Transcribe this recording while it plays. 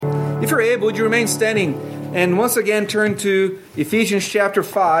If you're able, would you remain standing and once again turn to Ephesians chapter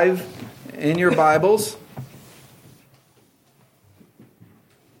 5 in your Bibles.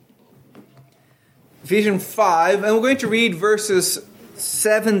 Ephesians 5, and we're going to read verses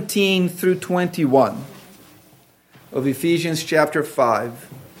 17 through 21 of Ephesians chapter 5.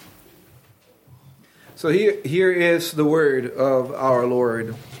 So here is the word of our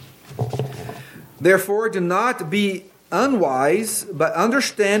Lord. Therefore, do not be unwise, but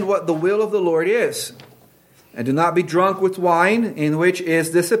understand what the will of the Lord is. And do not be drunk with wine, in which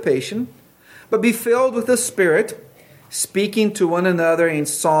is dissipation, but be filled with the Spirit, speaking to one another in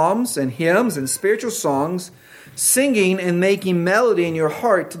psalms and hymns and spiritual songs, singing and making melody in your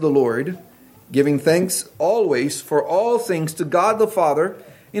heart to the Lord, giving thanks always for all things to God the Father,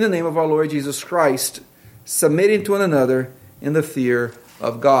 in the name of our Lord Jesus Christ, submitting to one another in the fear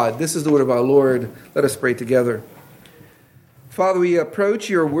of God. This is the word of our Lord. Let us pray together. Father, we approach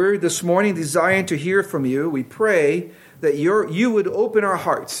your word this morning desiring to hear from you. We pray that you would open our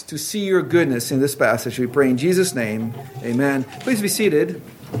hearts to see your goodness in this passage. We pray in Jesus' name. Amen. Please be seated.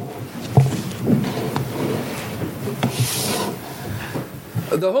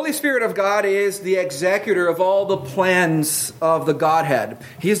 The Holy Spirit of God is the executor of all the plans of the Godhead.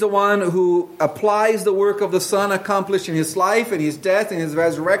 He's the one who applies the work of the Son accomplished in His life and His death and His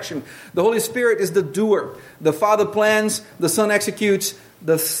resurrection. The Holy Spirit is the doer. The Father plans, the Son executes,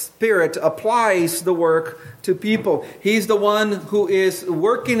 the Spirit applies the work to people. He's the one who is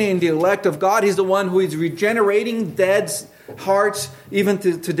working in the elect of God. He's the one who is regenerating dead hearts even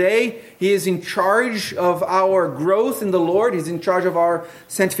to today. He is in charge of our growth in the Lord. He's in charge of our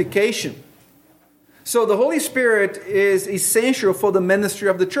sanctification. So the Holy Spirit is essential for the ministry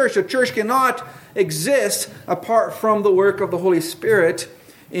of the church. The church cannot exist apart from the work of the Holy Spirit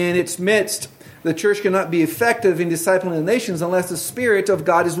in its midst. The church cannot be effective in discipling the nations unless the Spirit of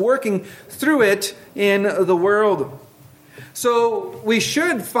God is working through it in the world. So we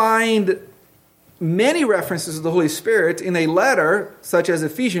should find many references to the Holy Spirit in a letter such as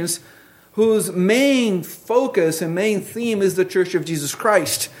Ephesians, whose main focus and main theme is the church of Jesus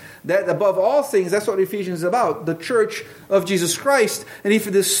Christ. That above all things, that's what Ephesians is about, the church of Jesus Christ. And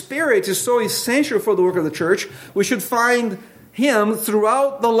if the Spirit is so essential for the work of the church, we should find Him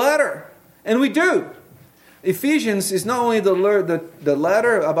throughout the letter. And we do. Ephesians is not only the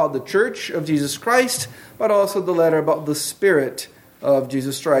letter about the church of Jesus Christ, but also the letter about the Spirit of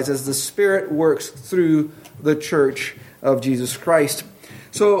Jesus Christ, as the Spirit works through the church of Jesus Christ.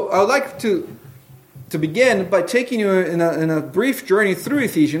 So I would like to begin by taking you in a brief journey through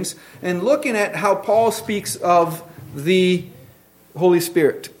Ephesians and looking at how Paul speaks of the Holy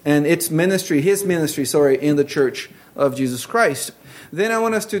Spirit and His ministry, in the church of Jesus Christ. Then I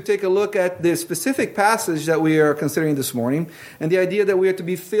want us to take a look at the specific passage that we are considering this morning, and the idea that we are to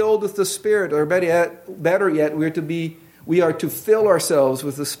be filled with the Spirit, or better yet, we are to fill ourselves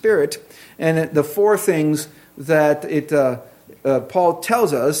with the Spirit, and the four things that Paul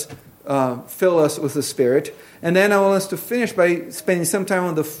tells us fill us with the Spirit. And then I want us to finish by spending some time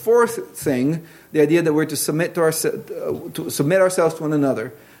on the fourth thing, the idea that we're to submit ourselves to one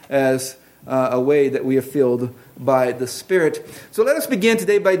another as a way that we are filled by the Spirit. So let us begin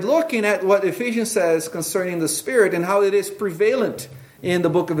today by looking at what Ephesians says concerning the Spirit and how it is prevalent in the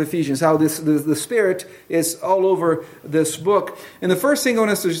book of Ephesians, how the Spirit is all over this book. And the first thing I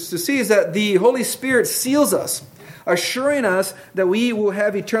want us to see is that the Holy Spirit seals us, assuring us that we will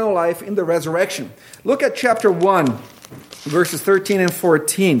have eternal life in the resurrection. Look at chapter 1, verses 13 and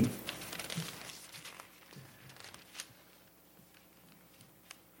 14.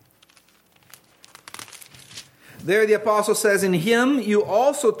 There the apostle says, "In Him you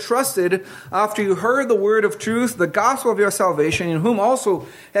also trusted after you heard the word of truth, the gospel of your salvation, in whom also,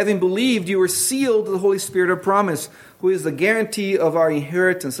 having believed, you were sealed with the Holy Spirit of promise, who is the guarantee of our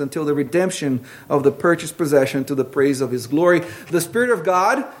inheritance until the redemption of the purchased possession to the praise of His glory." The Spirit of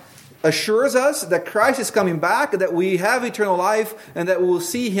God assures us that Christ is coming back, that we have eternal life, and that we will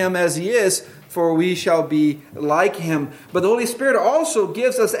see Him as He is, for we shall be like Him. But the Holy Spirit also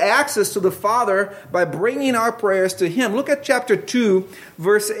gives us access to the Father by bringing our prayers to Him. Look at chapter 2,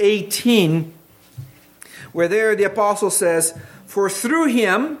 verse 18, where there the apostle says, "For through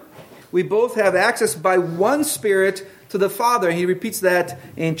Him we both have access by one Spirit to the Father." And he repeats that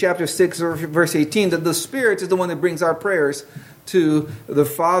in chapter 6, verse 18, that the Spirit is the one that brings our prayers to the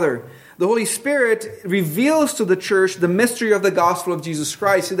Father. The Holy Spirit reveals to the church the mystery of the gospel of Jesus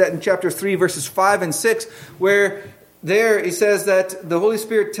Christ. See that in chapter 3, verses 5 and 6, where there it says that the Holy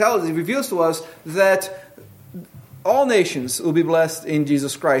Spirit reveals to us that all nations will be blessed in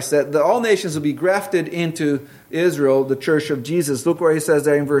Jesus Christ, that all nations will be grafted into Israel, the church of Jesus. Look where he says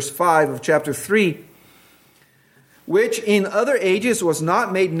there in verse 5 of chapter 3, which in other ages was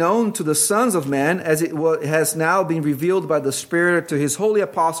not made known to the sons of men, as it has now been revealed by the Spirit to his holy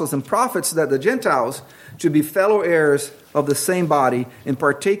apostles and prophets, that the Gentiles should be fellow heirs of the same body and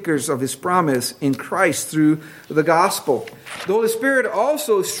partakers of his promise in Christ through the gospel. The Holy Spirit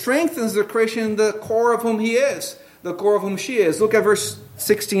also strengthens the Christian, the core of whom he is, the core of whom she is. Look at verse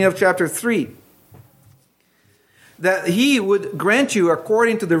 16 of chapter 3. That he would grant you,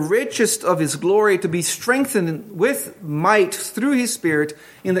 according to the richest of his glory, to be strengthened with might through his Spirit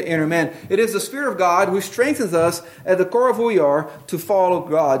in the inner man. It is the Spirit of God who strengthens us at the core of who we are to follow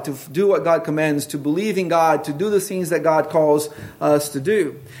God, to do what God commands, to believe in God, to do the things that God calls us to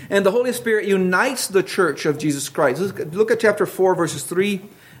do. And the Holy Spirit unites the church of Jesus Christ. Look at chapter 4, verses 3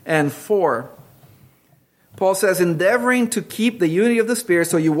 and 4. Paul says, endeavoring to keep the unity of the Spirit,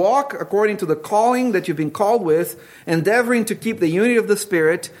 so you walk according to the calling that you've been called with, endeavoring to keep the unity of the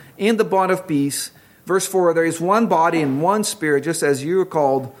Spirit in the bond of peace. Verse 4, there is one body and one Spirit, just as you are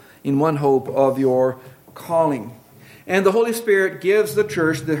called in one hope of your calling. And the Holy Spirit gives the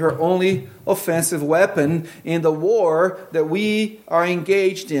church her only offensive weapon in the war that we are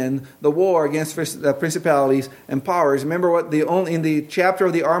engaged in, the war against principalities and powers. Remember what in the chapter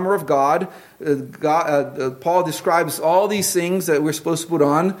of the armor of God, Paul describes all these things that we're supposed to put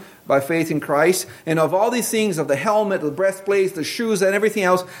on by faith in Christ. And of all these things, of the helmet, the breastplate, the shoes, and everything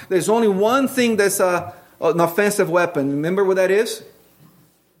else, there's only one thing that's an offensive weapon. Remember what that is?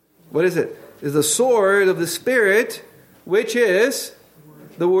 What is it? It's the sword of the Spirit, which is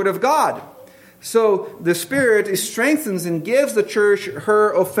the Word of God. So the Spirit strengthens and gives the church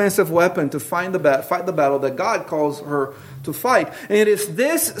her offensive weapon to fight the battle that God calls her to fight. And it is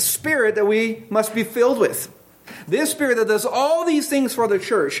this Spirit that we must be filled with. This Spirit that does all these things for the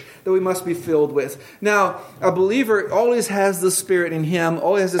church that we must be filled with. Now, a believer always has the Spirit in him,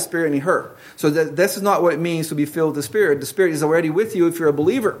 always has the Spirit in her. So this is not what it means to be filled with the Spirit. The Spirit is already with you if you're a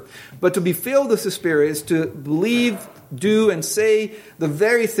believer. But to be filled with the Spirit is to believe, do, and say the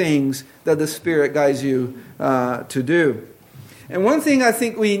very things that the Spirit guides you to do. And one thing I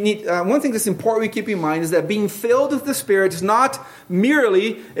think one thing that's important we keep in mind is that being filled with the Spirit is not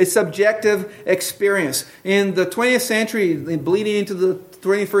merely a subjective experience. In the 20th century, bleeding into the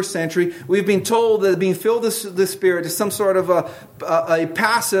 21st century, we've been told that being filled with the Spirit is some sort of a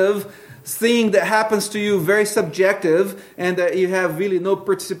passive thing that happens to you, very subjective, and that you have really no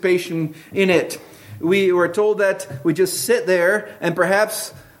participation in it. We were told that we just sit there and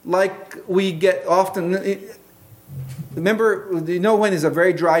perhaps like we get often... Remember, you know when it's a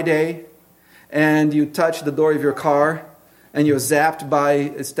very dry day and you touch the door of your car and you're zapped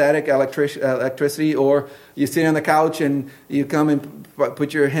by static electricity, or you sit on the couch and you come and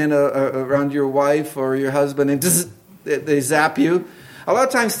put your hand around your wife or your husband and they zap you? A lot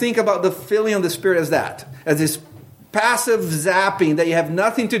of times think about the filling of the Spirit as that, as this passive zapping that you have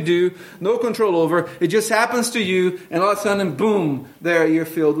nothing to do, no control over. It just happens to you, and all of a sudden, boom, there you're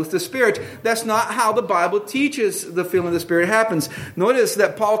filled with the Spirit. That's not how the Bible teaches the filling of the Spirit happens. Notice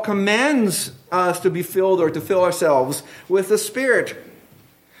that Paul commands us to be filled, or to fill ourselves with the Spirit.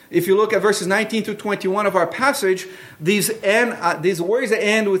 If you look at verses 19 through 21 of our passage, these words that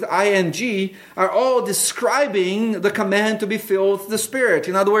end with ing are all describing the command to be filled with the Spirit.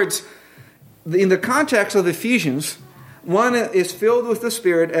 In other words, in the context of Ephesians, one is filled with the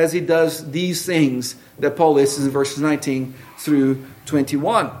Spirit as he does these things that Paul lists in verses 19 through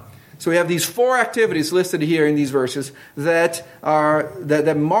 21. So we have these four activities listed here in these verses that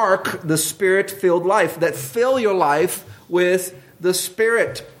mark the Spirit-filled life, that fill your life with the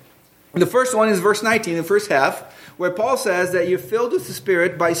Spirit. The first one is verse 19, the first half, where Paul says that you're filled with the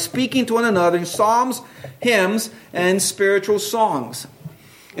Spirit by speaking to one another in psalms, hymns, and spiritual songs.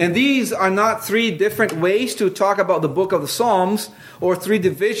 And these are not three different ways to talk about the book of the Psalms or three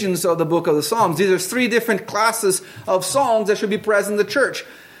divisions of the book of the Psalms. These are three different classes of songs that should be present in the church.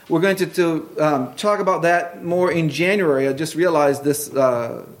 We're going to talk about that more in January. I just realized this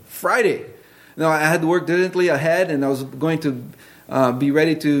Friday. Now, I had worked diligently ahead, and I was going to be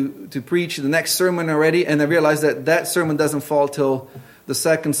ready to preach the next sermon already, and I realized that sermon doesn't fall till the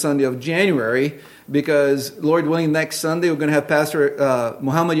second Sunday of January, because Lord willing, next Sunday we're going to have Pastor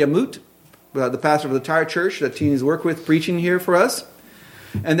Muhammad Yamut, the pastor of the entire church that Tina's worked with, preaching here for us.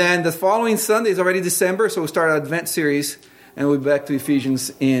 And then the following Sunday is already December, so we'll start our Advent series, and we'll be back to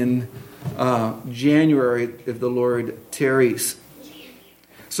Ephesians in January if the Lord tarries.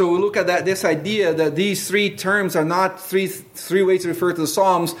 So we look at this idea that these three terms are not three ways to refer to the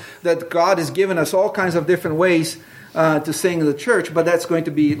Psalms, that God has given us all kinds of different ways to sing in the church, but that's going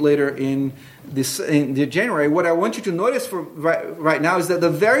to be later in January. What I want you to notice for right now is that the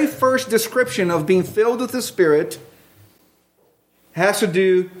very first description of being filled with the Spirit has to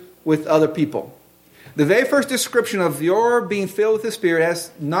do with other people. The very first description of your being filled with the Spirit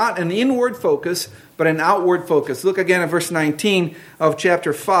has not an inward focus, but an outward focus. Look again at verse 19 of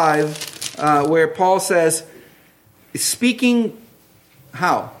chapter 5, where Paul says, speaking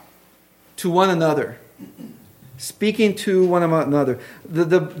how? To one another. Speaking to one another.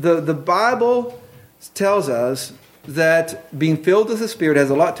 The Bible tells us that being filled with the Spirit has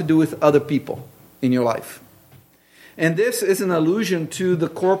a lot to do with other people in your life. And this is an allusion to the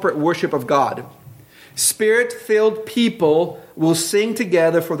corporate worship of God. Spirit-filled people will sing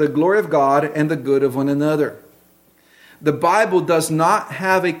together for the glory of God and the good of one another. The Bible does not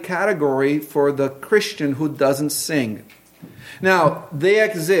have a category for the Christian who doesn't sing. Now, they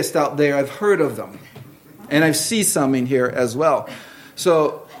exist out there. I've heard of them. And I see some in here as well.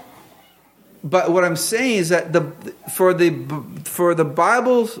 So, but what I'm saying is that for the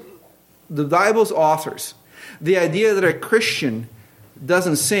Bible's authors, the idea that a Christian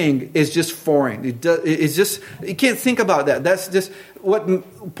doesn't sing is just foreign. It's just, you can't think about that. That's just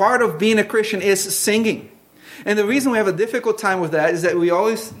what part of being a Christian is, singing. And the reason we have a difficult time with that is that we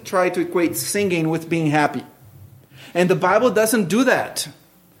always try to equate singing with being happy. And the Bible doesn't do that.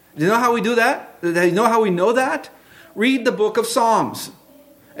 Do you know how we do that? Do you know how we know that? Read the book of Psalms.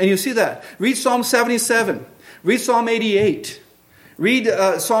 And you see that. Read Psalm 77. Read Psalm 88. Read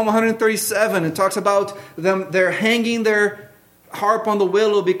Psalm 137. It talks about them. They're hanging their harp on the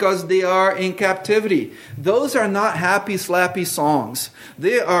willow because they are in captivity. Those are not happy, slappy songs.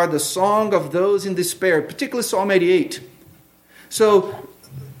 They are the song of those in despair, particularly Psalm 88. So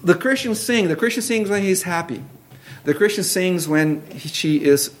the Christian sings. The Christian sings when he's happy. The Christian sings when she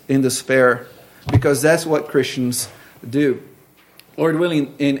is in despair, because that's what Christians do. Lord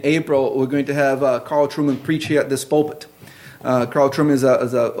willing, in April, we're going to have Carl Truman preach here at this pulpit. Carl Truman is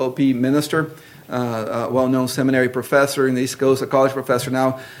a OP minister, a well-known seminary professor in the East Coast, a college professor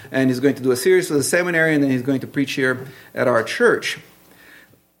now, and he's going to do a series of the seminary, and then he's going to preach here at our church.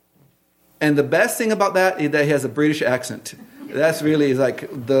 And the best thing about that is that he has a British accent. That's really like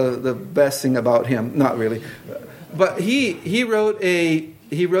the best thing about him. Not really. But he wrote,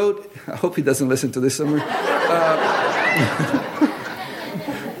 I hope he doesn't listen to this somewhere.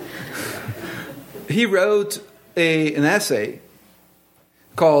 He wrote an essay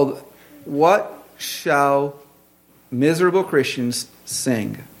called, "What Shall Miserable Christians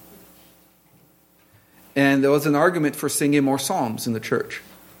Sing?" And there was an argument for singing more psalms in the church.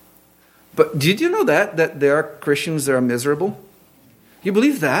 But did you know that there are Christians that are miserable? You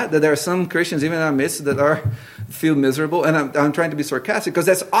believe that there are some Christians, even in our midst, that feel miserable? And I'm trying to be sarcastic, because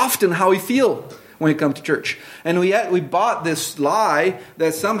that's often how we feel when we come to church. And we bought this lie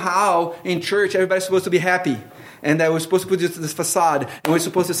that somehow in church everybody's supposed to be happy. And that we're supposed to put this facade. And we're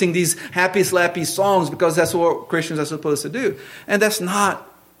supposed to sing these happy, slappy songs because that's what Christians are supposed to do. And that's not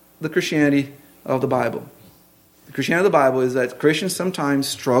the Christianity of the Bible. The Christianity of the Bible is that Christians sometimes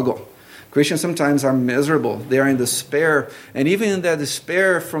struggle. Christians sometimes are miserable. They are in despair. And even in that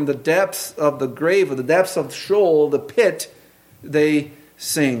despair, from the depths of the grave, or the depths of the Sheol, the pit, they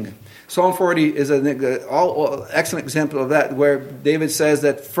sing. Psalm 40 is an excellent example of that, where David says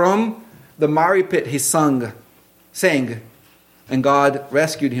that from the miry pit he sang, and God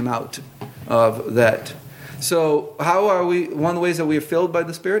rescued him out of that. So how are we? One of the ways that we are filled by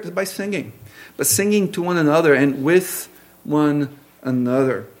the Spirit is by singing. But singing to one another and with one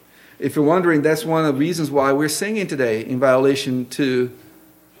another. If you're wondering, that's one of the reasons why we're singing today in violation to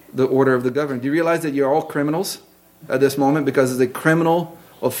the order of the government. Do you realize that you're all criminals at this moment? Because it's a criminal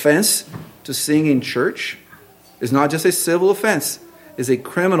offense to sing in church. It's not just a civil offense. It's a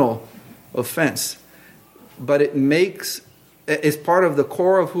criminal offense. But it's part of the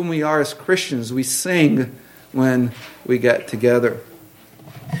core of whom we are as Christians. We sing when we get together.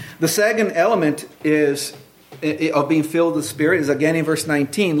 The second element of being filled with the Spirit is again in verse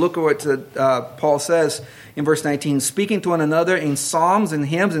 19. Look at what Paul says in verse 19. Speaking to one another in psalms and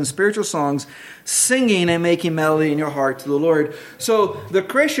hymns and spiritual songs, singing and making melody in your heart to the Lord. So the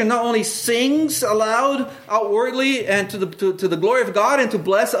Christian not only sings aloud outwardly and to the glory of God and to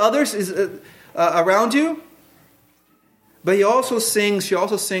bless others around you, but she also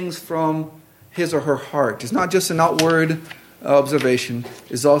sings from his or her heart. It's not just an outward observation.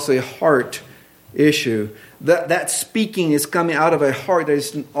 It's also a heart issue. That speaking is coming out of a heart that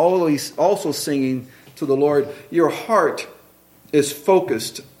is always also singing to the Lord. Your heart is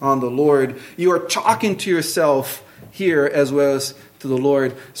focused on the Lord. You are talking to yourself here as well as to the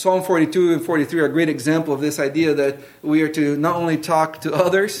Lord. Psalm 42 and 43 are a great example of this idea that we are to not only talk to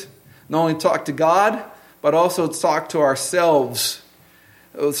others, not only talk to God, but also talk to ourselves.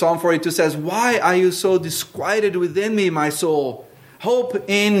 Psalm 42 says, "Why are you so disquieted within me, my soul? Hope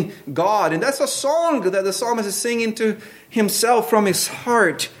in God." And that's a song that the psalmist is singing to himself from his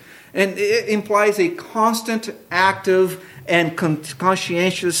heart. And it implies a constant, active, and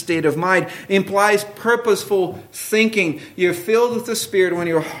conscientious state of mind. It implies purposeful thinking. You're filled with the Spirit when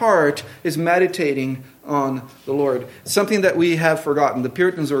your heart is meditating on the Lord. Something that we have forgotten. The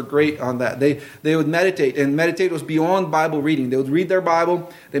Puritans were great on that. They would meditate, and meditate was beyond Bible reading. They would read their Bible,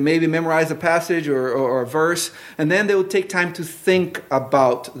 they maybe memorize a passage or a verse, and then they would take time to think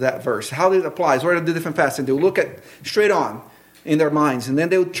about that verse, how it applies, what are the different passages. They would look at straight on in their minds, and then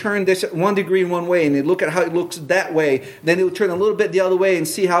they would turn this 1 degree in one way, and they look at how it looks that way. Then they would turn a little bit the other way and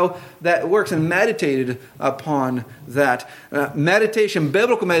see how that works, and meditated upon that. Meditation,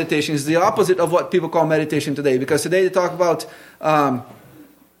 biblical meditation, is the opposite of what people call meditation today, because today they talk about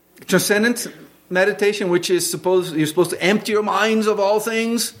transcendent meditation, which is you're supposed to empty your minds of all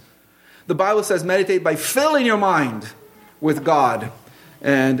things. The Bible says meditate by filling your mind with God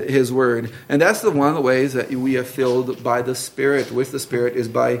and His Word. And that's one of the ways that we are filled by the Spirit, with the Spirit, is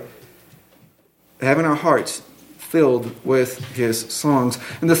by having our hearts filled with His songs.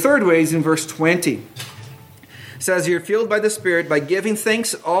 And the third way is in verse 20. It says, "You're filled by the Spirit by giving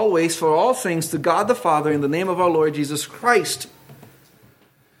thanks always for all things to God the Father in the name of our Lord Jesus Christ."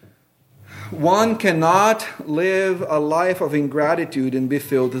 One cannot live a life of ingratitude and be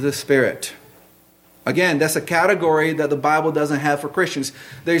filled with the Spirit. Again, that's a category that the Bible doesn't have for Christians.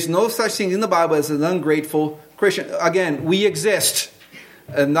 There's no such thing in the Bible as an ungrateful Christian. Again, we exist.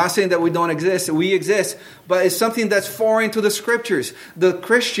 I'm not saying that we don't exist. We exist. But it's something that's foreign to the Scriptures. The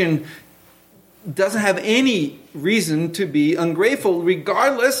Christian doesn't have any reason to be ungrateful,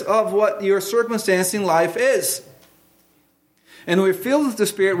 regardless of what your circumstance in life is. And we're filled with the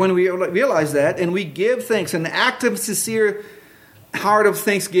Spirit when we realize that, and we give thanks. An active, sincere heart of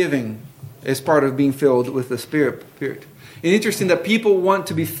thanksgiving is part of being filled with the Spirit. It's interesting that people want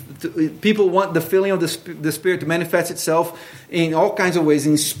the filling of the Spirit to manifest itself in all kinds of ways,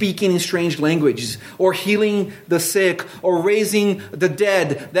 in speaking in strange languages, or healing the sick, or raising the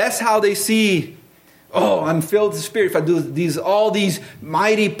dead. That's how they see, oh, I'm filled with the Spirit if I do all these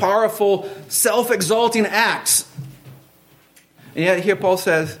mighty, powerful, self-exalting acts. And yet here Paul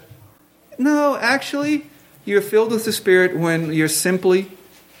says, no, actually, you're filled with the Spirit when you're simply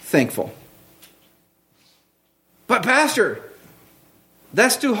thankful. But Pastor,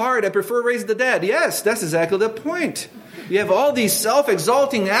 that's too hard. I prefer raising the dead. Yes, that's exactly the point. You have all these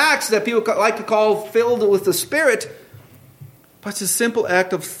self-exalting acts that people like to call filled with the Spirit, but it's a simple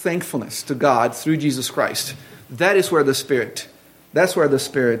act of thankfulness to God through Jesus Christ. That's where the Spirit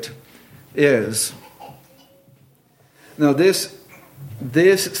is. Now this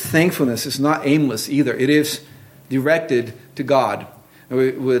thankfulness is not aimless either. It is directed to God.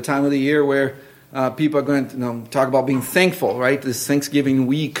 With a time of the year where people are going to talk about being thankful, right? This Thanksgiving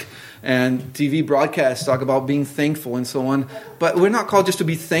week, and TV broadcasts talk about being thankful and so on. But we're not called just to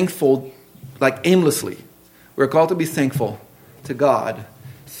be thankful like aimlessly. We're called to be thankful to God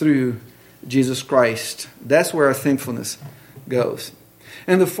through Jesus Christ. That's where our thankfulness goes.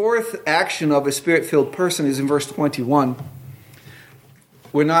 And the fourth action of a Spirit-filled person is in verse 21.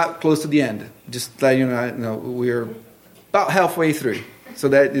 We're not close to the end. Just let you know, we're about halfway through. So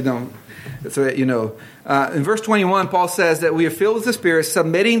that you know. In verse 21, Paul says that we are filled with the Spirit,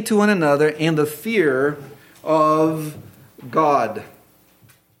 submitting to one another in the fear of God.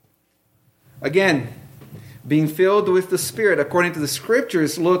 Again, being filled with the Spirit, according to the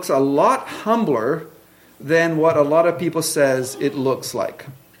Scriptures, looks a lot humbler than what a lot of people says it looks like.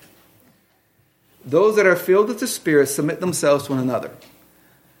 Those that are filled with the Spirit submit themselves to one another.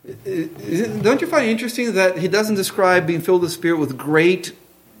 Don't you find it interesting that he doesn't describe being filled with the Spirit with great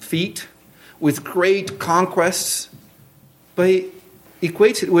feat, with great conquests, but he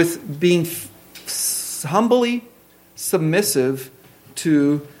equates it with being humbly submissive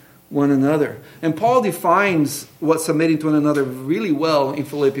to one another. And Paul defines what submitting to one another really well in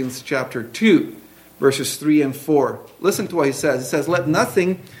Philippians chapter 2, verses 3 and 4. Listen to what he says. He says, "Let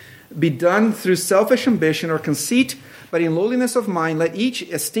nothing be done through selfish ambition or conceit, but in lowliness of mind, let each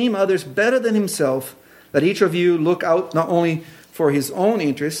esteem others better than himself. Let each of you look out not only for his own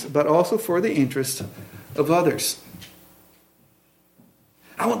interests, but also for the interests of others."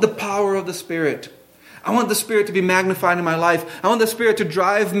 I want the power of the Spirit. I want the Spirit to be magnified in my life. I want the Spirit to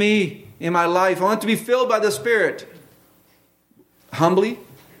drive me in my life. I want to be filled by the Spirit. Humbly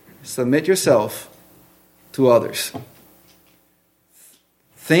submit yourself to others.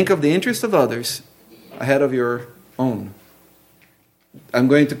 Think of the interest of others ahead of your own. I'm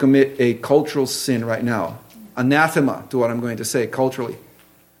going to commit a cultural sin right now. Anathema to what I'm going to say culturally.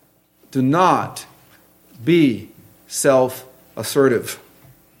 Do not be self-assertive.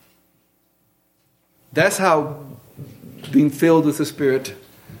 That's how being filled with the Spirit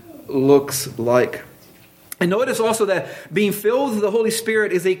looks like. And notice also that being filled with the Holy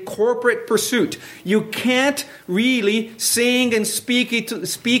Spirit is a corporate pursuit. You can't really sing and speak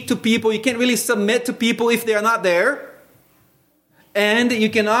to people. You can't really submit to people if they are not there. And you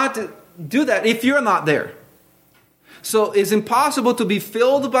cannot do that if you're not there. So it's impossible to be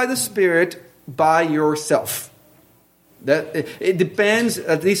filled by the Spirit by yourself. That it depends,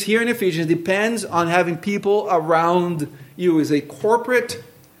 at least here in Ephesians, depends on having people around you. It's a corporate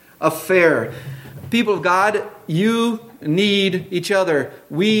affair. People of God, you need each other.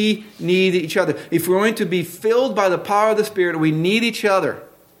 We need each other. If we're going to be filled by the power of the Spirit, we need each other.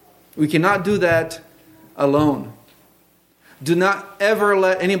 We cannot do that alone. Do not ever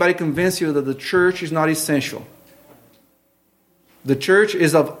let anybody convince you that the church is not essential. The church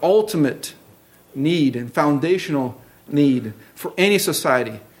is of ultimate need and foundational need for any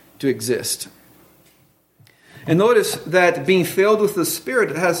society to exist. And notice that being filled with the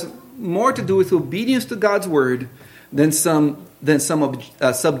Spirit has more to do with obedience to God's word than some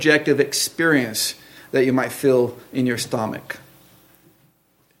subjective experience that you might feel in your stomach.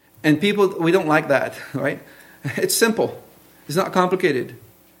 And people, we don't like that, right? It's simple. It's not complicated.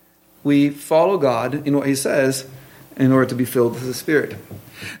 We follow God in what He says in order to be filled with the Spirit.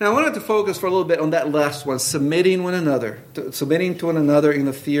 Now I wanted to focus for a little bit on that last one, submitting to one another in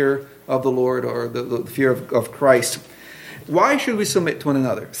the fear of the Lord, or the fear of Christ. Why should we submit to one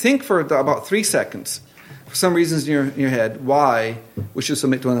another? Think for about 3 seconds, for some reasons in your head, why we should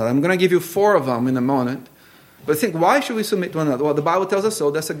submit to one another. I'm going to give you 4 of them in a moment. But think, why should we submit to one another? Well, the Bible tells us so.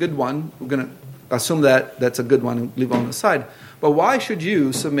 That's a good one. We're going to assume that that's a good one and leave it on the side. But why should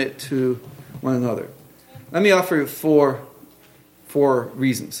you submit to one another? Let me offer you four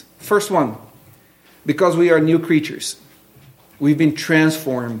reasons. First one, because we are new creatures. We've been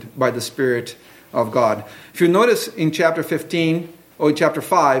transformed by the Spirit of God. If you notice in chapter 5, you're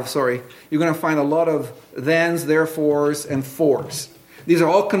going to find a lot of thens, therefores, and fors. These are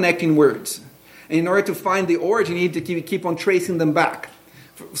all connecting words. And in order to find the origin, you need to keep on tracing them back.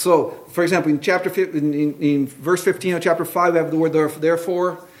 So, for example, in verse 15 of chapter 5, we have the word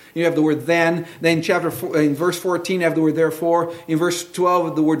therefore. You have the word then. Then in verse 14, you have the word therefore. In verse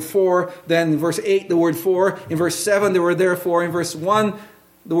 12, the word for. Then in verse 8, the word for. In verse 7, the word therefore. In verse 1,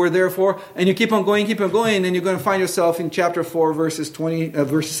 the word therefore. And you keep on going, and you're going to find yourself in chapter 4, verse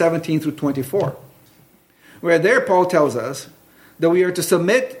 17 through 24. Where there, Paul tells us that we are to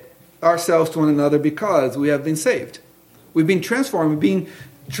submit ourselves to one another because we have been saved. We've been transformed. We've been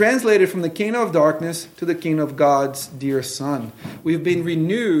translated from the kingdom of darkness to the kingdom of God's dear Son. We've been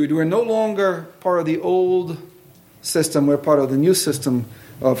renewed. We're no longer part of the old system. We're part of the new system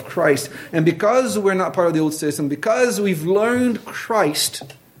of Christ. And because we're not part of the old system, because we've learned Christ,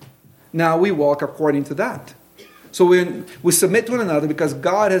 now we walk according to that. So we submit to one another because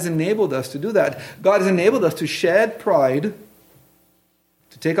God has enabled us to do that. God has enabled us to shed pride,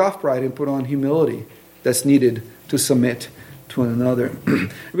 to take off pride and put on humility that's needed to submit to one another.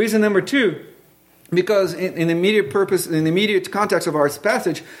 Reason number 2, because in the immediate context of our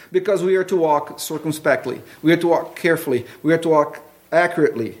passage, because we are to walk circumspectly. We are to walk carefully. We are to walk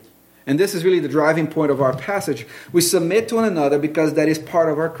accurately. And this is really the driving point of our passage. We submit to one another because that is part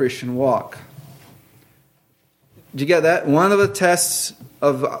of our Christian walk. Did you get that? One of the tests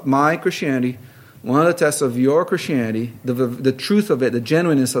of my Christianity, one of the tests of your Christianity, the truth of it, the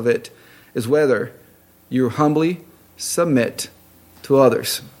genuineness of it, is whether you humbly submit to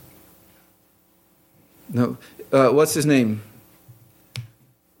others. No, what's his name?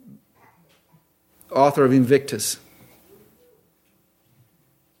 Author of Invictus.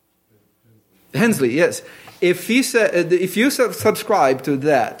 Hensley, yes. If you subscribe to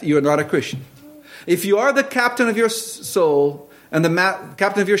that, you are not a Christian. If you are the captain of your soul and the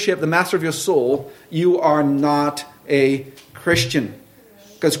captain of your ship, the master of your soul, you are not a Christian.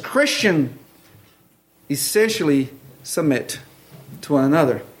 Because Christian essentially submit to one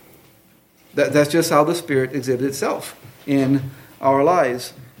another. That's just how the Spirit exhibits itself in our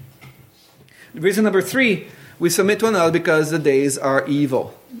lives. Reason number 3, we submit to one another because the days are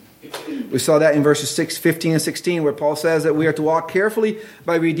evil. We saw that in verses 15 and 16, where Paul says that we are to walk carefully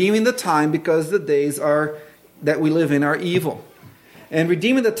by redeeming the time because the days that we live in are evil. And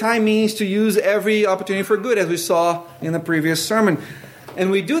redeeming the time means to use every opportunity for good, as we saw in the previous sermon.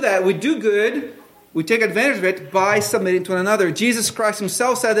 And we do that, we do good we take advantage of it by submitting to one another. Jesus Christ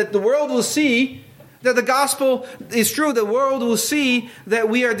himself said that the world will see that the gospel is true. The world will see that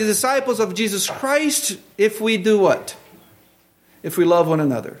we are the disciples of Jesus Christ if we do what? If we love one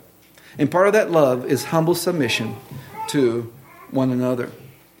another. And part of that love is humble submission to one another.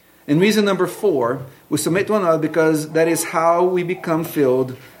 And reason number 4, we submit to one another because that is how we become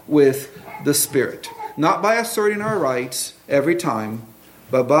filled with the Spirit. Not by asserting our rights every time,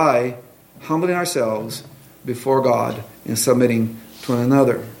 but by humbling ourselves before God and submitting to one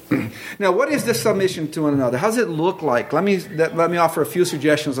another. Now, what is this submission to one another? How does it look like? Let me offer a few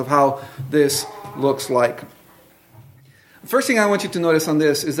suggestions of how this looks like. First thing I want you to notice on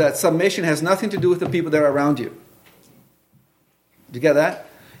this is that submission has nothing to do with the people that are around you. Do you get that?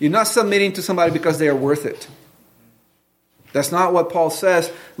 You're not submitting to somebody because they are worth it. That's not what Paul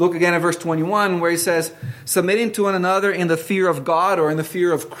says. Look again at verse 21 where he says, submitting to one another in the fear of God or in the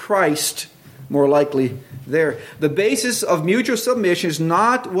fear of Christ, more likely there. The basis of mutual submission is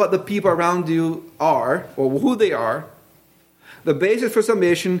not what the people around you are or who they are. The basis for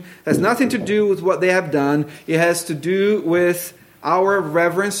submission has nothing to do with what they have done. It has to do with our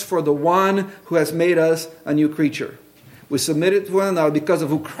reverence for the one who has made us a new creature. We submit it to one another because of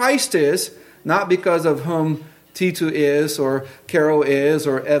who Christ is, not because of whom Tito is or Carol is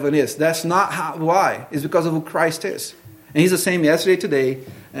or Evan is. That's not why. It's because of who Christ is. And he's the same yesterday, today,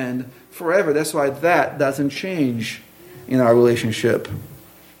 and forever. That's why that doesn't change in our relationship.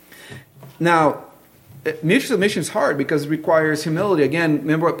 Now, mutual submission is hard because it requires humility. Again,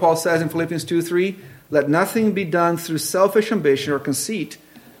 remember what Paul says in Philippians 2:3? Let nothing be done through selfish ambition or conceit,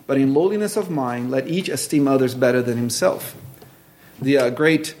 but in lowliness of mind, let each esteem others better than himself. The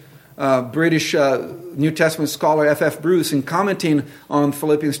great British New Testament scholar F.F. Bruce, in commenting on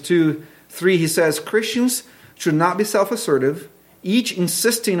Philippians 2:3, he says, Christians should not be self-assertive, each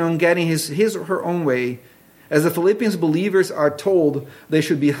insisting on getting his or her own way. As the Philippians believers are told, they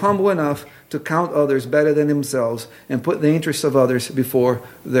should be humble enough to count others better than themselves and put the interests of others before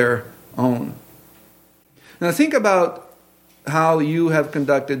their own. Now think about how you have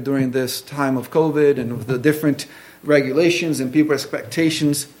conducted during this time of COVID and with the different regulations and people's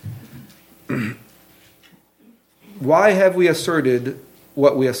expectations. Why have we asserted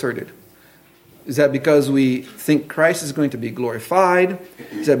what we asserted? Is that because we think Christ is going to be glorified?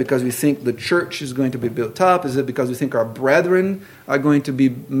 Is that because we think the church is going to be built up? Is it because we think our brethren are going to be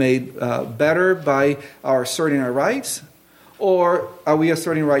made better by our asserting our rights? Or are we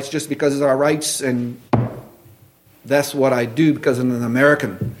asserting rights just because it's our rights and that's what I do because I'm an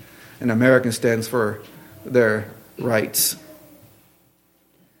American? And American stands for their rights.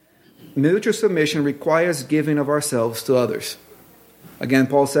 Mutual submission requires giving of ourselves to others. Again,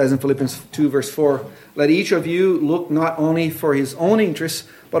 Paul says in Philippians 2, verse 4, let each of you look not only for his own interests,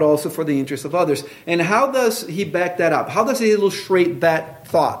 but also for the interests of others. And how does he back that up? How does he illustrate that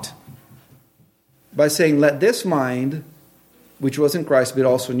thought? By saying, let this mind, which was in Christ, be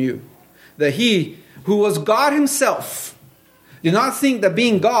also in you. That he, who was God himself, did not think that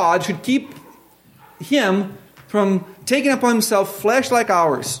being God should keep him from taking upon himself flesh like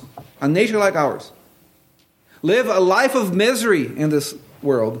ours, a nature like ours. Live a life of misery in this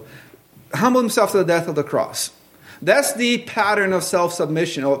world. Humble himself to the death of the cross. That's the pattern of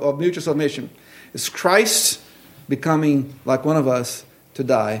self-submission, of mutual submission. It's Christ becoming like one of us to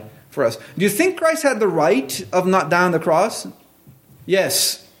die for us. Do you think Christ had the right of not dying on the cross?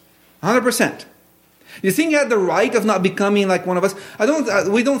 Yes, 100%. Do you think he had the right of not becoming like one of us?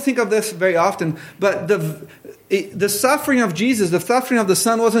 We don't think of this very often, but the suffering of Jesus, the suffering of the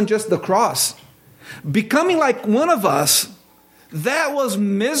Son wasn't just the cross. Becoming like one of us, that was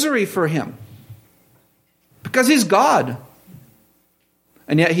misery for him. Because he's God.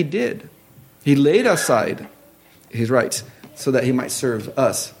 And yet he did. He laid aside his rights so that he might serve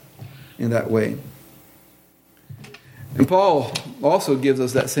us in that way. And Paul also gives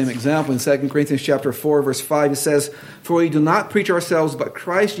us that same example in 2 Corinthians chapter 4, verse 5. It says, for we do not preach ourselves, but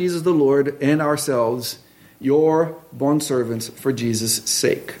Christ Jesus the Lord, and ourselves, your bondservants for Jesus'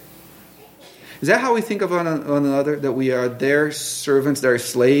 sake. Is that how we think of one another? That we are their servants, their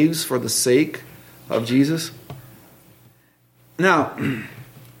slaves for the sake of Jesus? Now,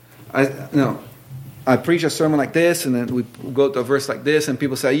 I preach a sermon like this, and then we go to a verse like this, and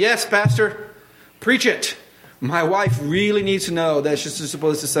people say, yes, Pastor, preach it. My wife really needs to know that she's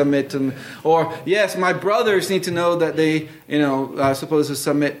supposed to submit to me. Or, yes, my brothers need to know that they, are supposed to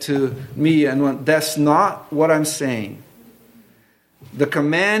submit to me. And that's not what I'm saying. The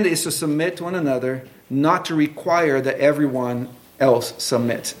command is to submit to one another, not to require that everyone else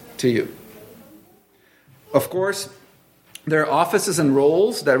submit to you. Of course, There are offices and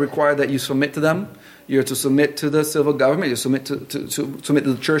roles that require that you submit to them. You're to submit to the civil government. You submit to submit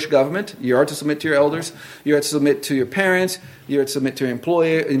to the church government. You are to submit to your elders. You are to submit to your parents. You are to submit to your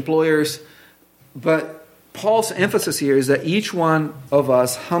employers. But Paul's emphasis here is that each one of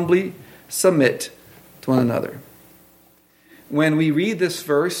us humbly submit to one another. When we read this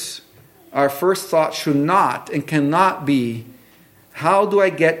verse, our first thought should not and cannot be, how do I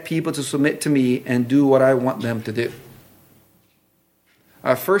get people to submit to me and do what I want them to do?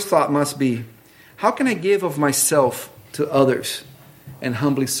 Our first thought must be, how can I give of myself to others and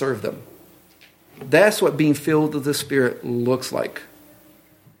humbly serve them? That's what being filled with the Spirit looks like.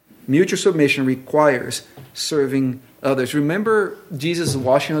 Mutual submission requires serving others. Remember Jesus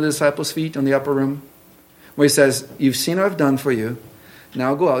washing the disciples' feet on the upper room? Where he says, you've seen what I've done for you.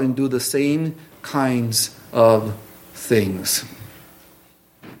 Now go out and do the same kinds of things.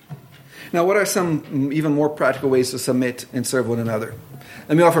 Now, what are some even more practical ways to submit and serve one another?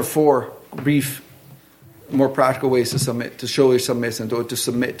 Let me offer 4 brief, more practical ways to submit, to show your submission, to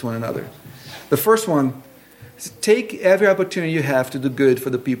submit to one another. The first one is take every opportunity you have to do good for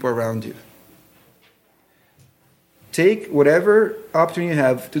the people around you. Take whatever opportunity you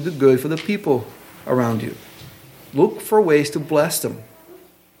have to do good for the people around you. Look for ways to bless them.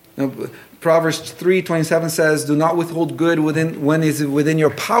 Now, Proverbs 3:27 says, do not withhold good when it is within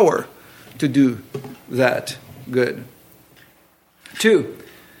your power to do that good. 2,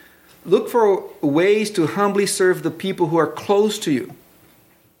 look for ways to humbly serve the people who are close to you.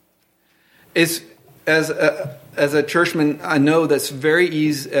 As a churchman, I know that's very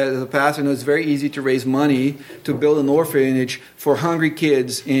easy, as a pastor, I know it's very easy to raise money to build an orphanage for hungry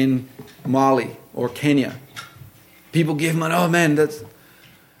kids in Mali or Kenya. People give money, oh man,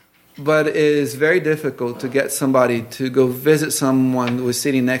 but it is very difficult to get somebody to go visit someone who is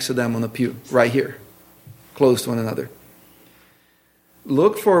sitting next to them on the pew, right here, close to one another.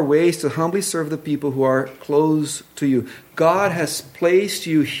 Look for ways to humbly serve the people who are close to you. God has placed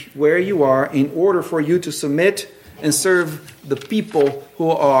you where you are in order for you to submit and serve the people who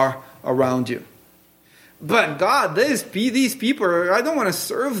are around you. But God, these people, I don't want to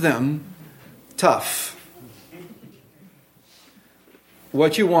serve them. Tough.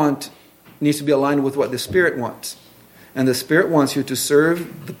 What you want needs to be aligned with what the Spirit wants. And the Spirit wants you to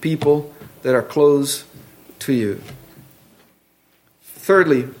serve the people that are close to you.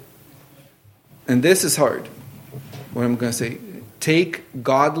 Thirdly, and this is hard, what I'm going to say, take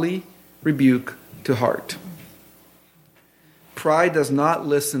godly rebuke to heart. Pride does not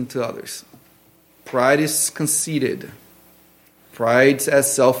listen to others. Pride is conceited. Pride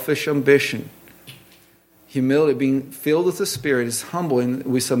has selfish ambition. Humility, being filled with the Spirit, is humble, and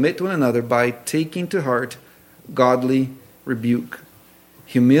we submit to one another by taking to heart godly rebuke.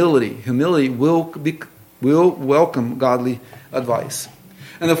 Humility will welcome godly advice.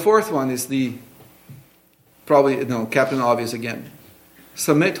 And the fourth one is Captain Obvious again.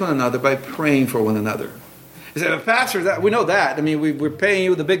 Submit to one another by praying for one another. You say, Pastor, we know that. I mean, we're paying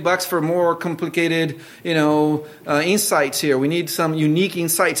you the big bucks for more complicated, insights here. We need some unique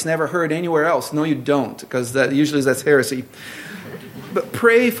insights never heard anywhere else. No, you don't, because that's heresy. But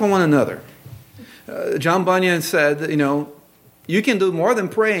pray for one another. John Bunyan said, you can do more than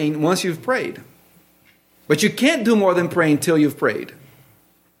praying once you've prayed. But you can't do more than praying until you've prayed.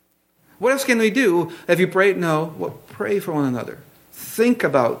 What else can we do? Have you prayed? No. Well, pray for one another. Think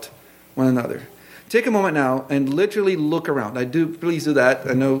about one another. Take a moment now and literally look around. Please do that.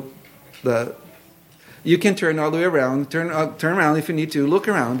 I know you can turn all the way around. Turn around if you need to. Look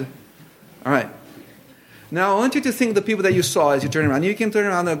around. All right. Now I want you to think the people that you saw as you turn around. You can turn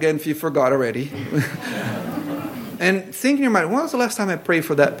around again if you forgot already. And think in your mind, when was the last time I prayed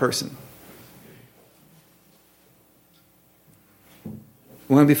for that person?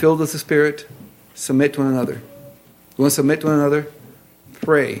 You want to be filled with the Spirit? Submit to one another. You want to submit to one another?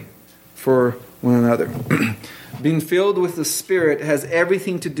 Pray for one another. Being filled with the Spirit has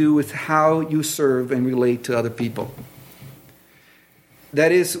everything to do with how you serve and relate to other people.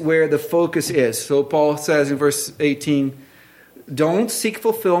 That is where the focus is. So Paul says in verse 18, don't seek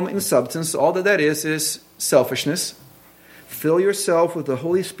fulfillment in substance. All that is selfishness. Fill yourself with the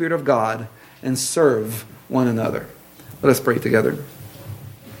Holy Spirit of God and serve one another. Let us pray together.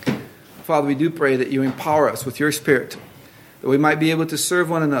 Father, we do pray that you empower us with your Spirit, that we might be able to serve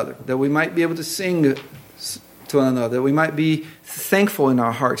one another, that we might be able to sing to one another, that we might be thankful in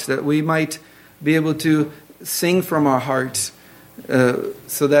our hearts, that we might be able to sing from our hearts,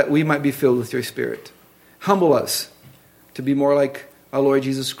 so that we might be filled with your Spirit. Humble us to be more like our Lord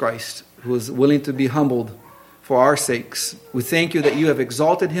Jesus Christ, who was willing to be humbled for our sakes. We thank you that you have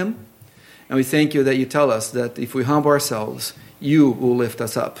exalted him, And we thank you that you tell us that if we humble ourselves, you will lift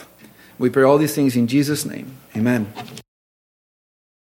us up. We pray all these things in Jesus' name. Amen.